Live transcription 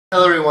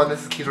Hello everyone,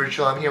 this is Keith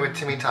Rachel. I'm here with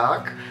Timmy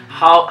Thok.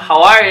 How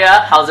are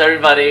ya? How's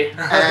everybody?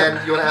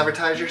 And you want to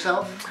advertise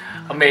yourself?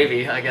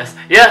 Maybe, I guess.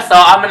 Yeah, so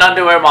I'm an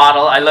underwear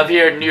model. I live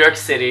here in New York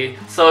City.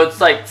 So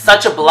it's like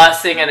such a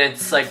blessing and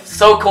it's like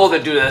so cool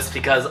to do this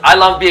because I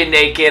love being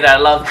naked. I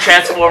love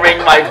transforming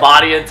my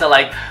body into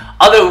like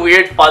other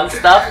weird fun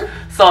stuff.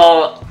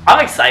 So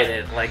I'm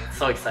excited, like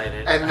so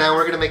excited. And now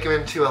we're going to make him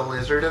into a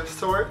lizard of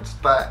sorts,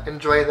 but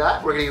enjoy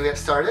that. We're going to get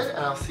started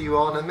and I'll see you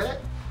all in a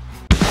minute.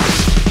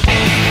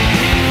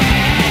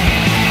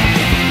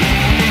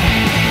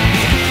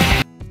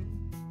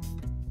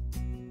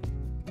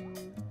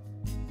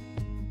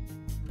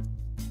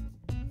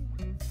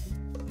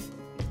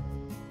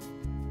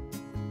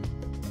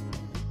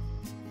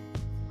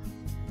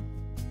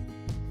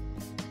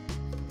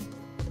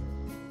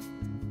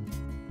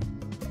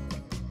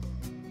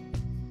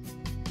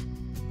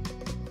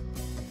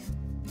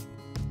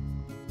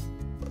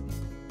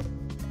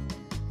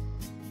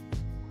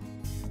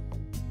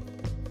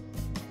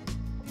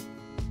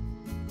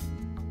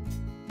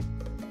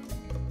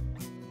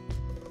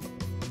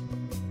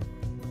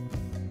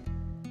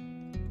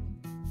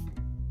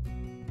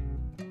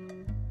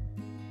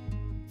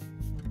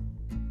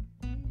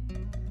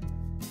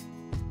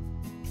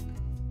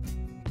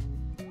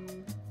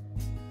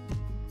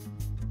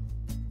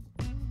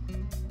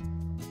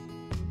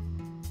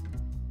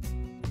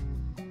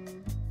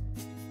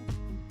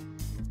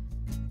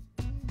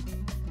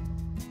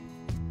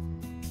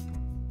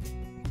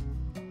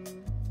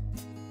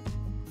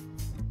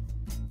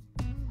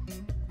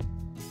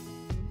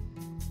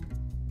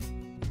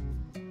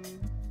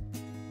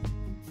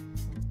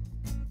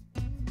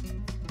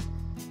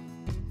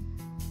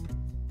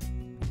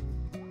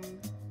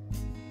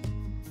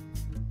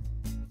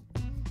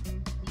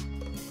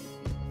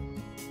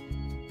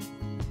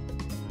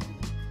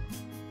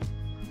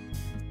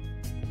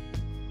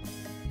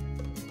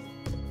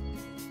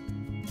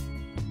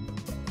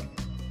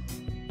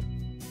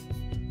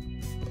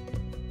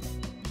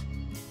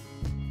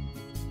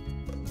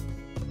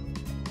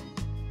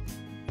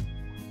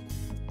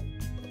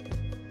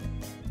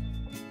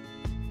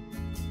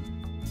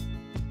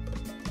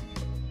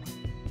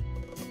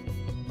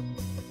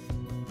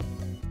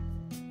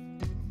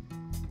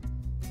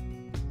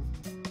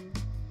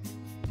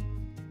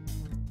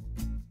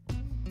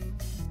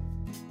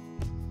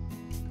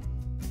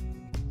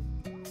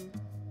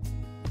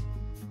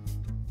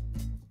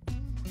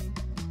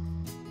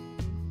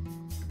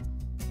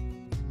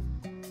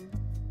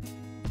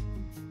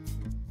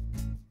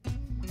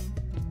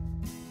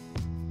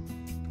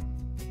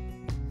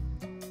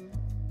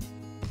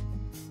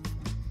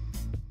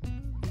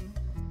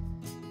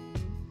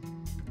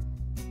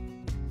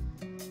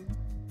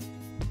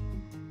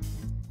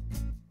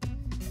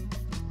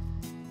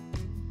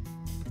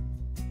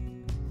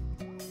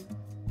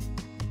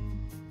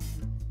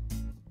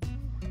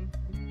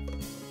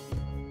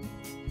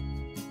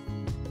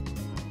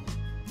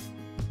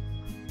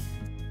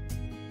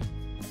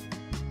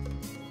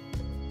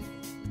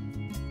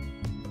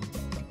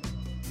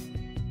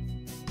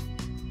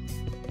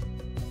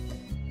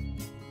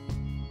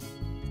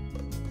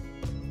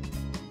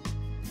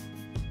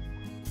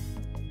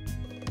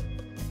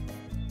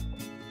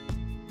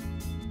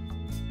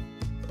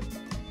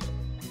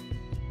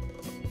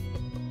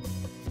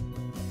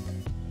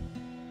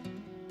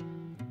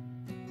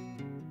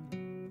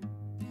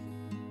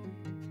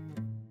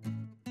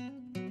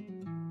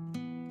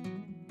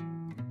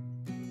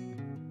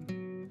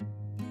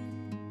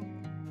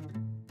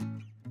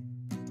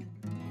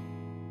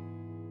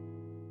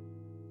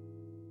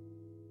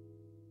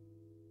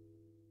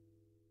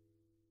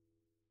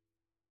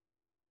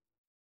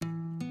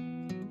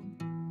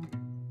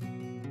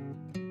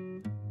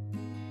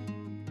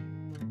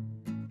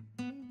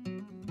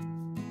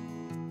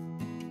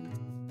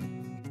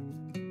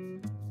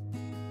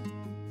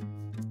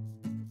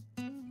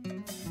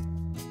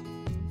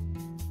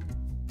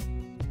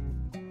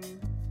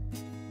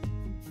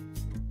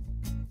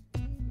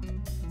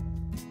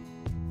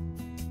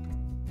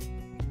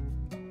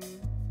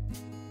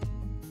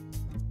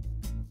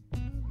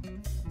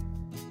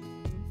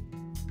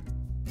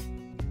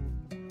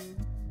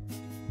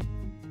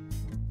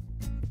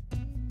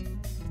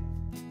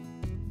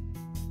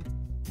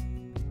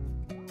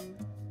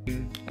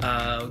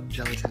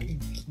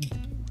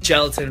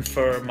 Gelatin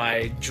for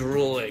my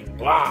drooling.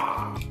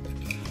 Wow.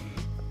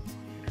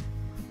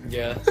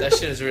 Yeah, that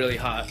shit is really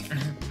hot.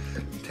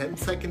 10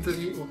 seconds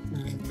of you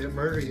will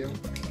murder you.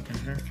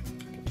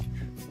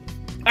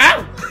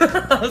 Ow!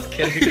 I was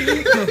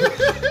kidding.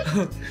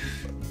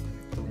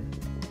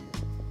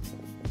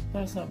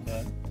 That's not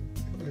bad.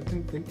 I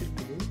didn't think it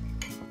did.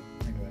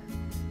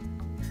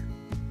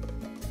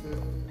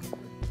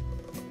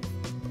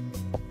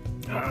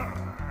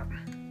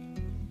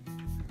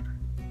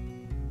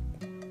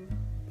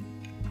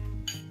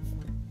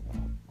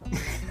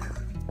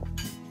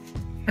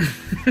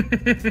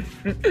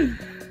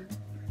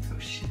 Oh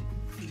shit.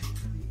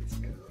 Please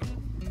go.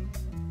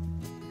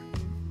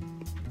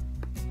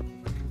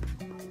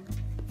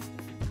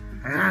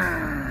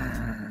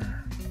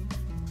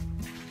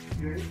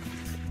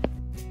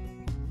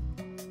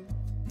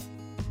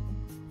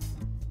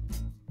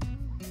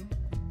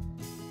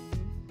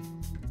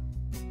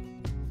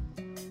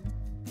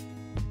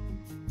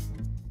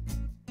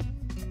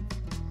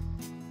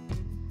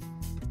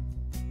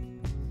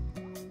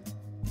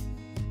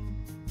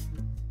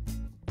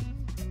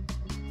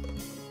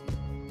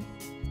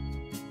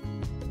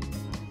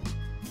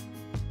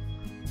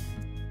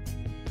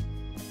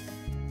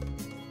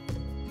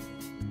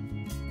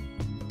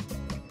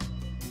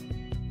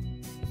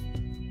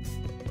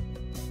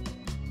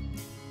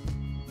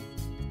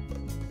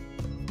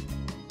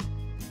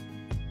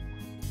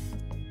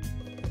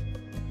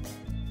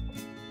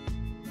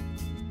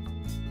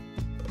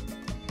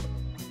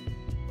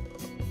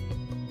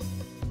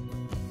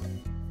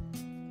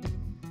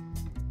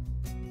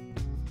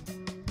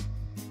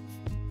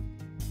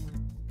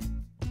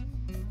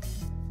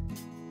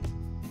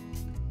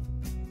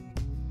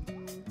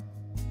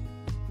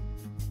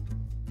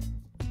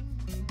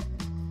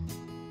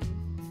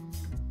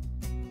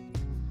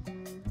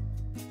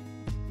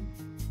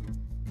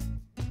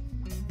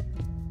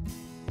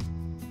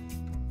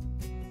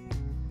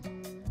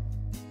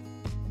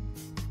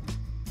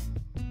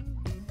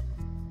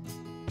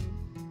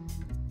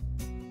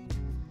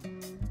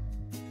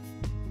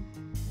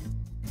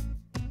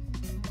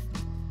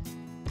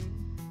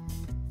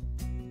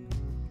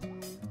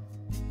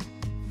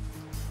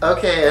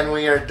 Okay, and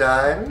we are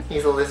done.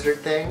 He's a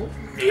lizard thing.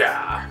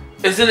 Yeah.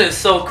 Isn't it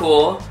so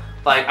cool?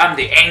 Like, I'm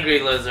the angry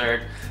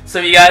lizard. So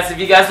if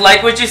you guys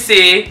like what you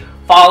see,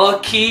 follow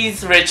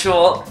Key's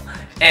Ritual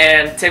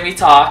and Timmy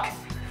Thok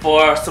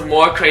for some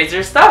more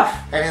crazier stuff.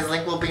 And his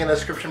link will be in the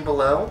description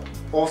below.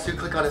 Also,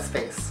 click on his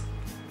face.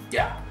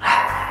 Yeah.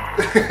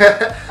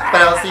 But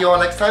I'll see you all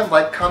next time.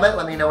 Like, comment,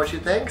 let me know what you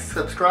think.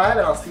 Subscribe,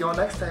 and I'll see you all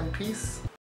next time. Peace.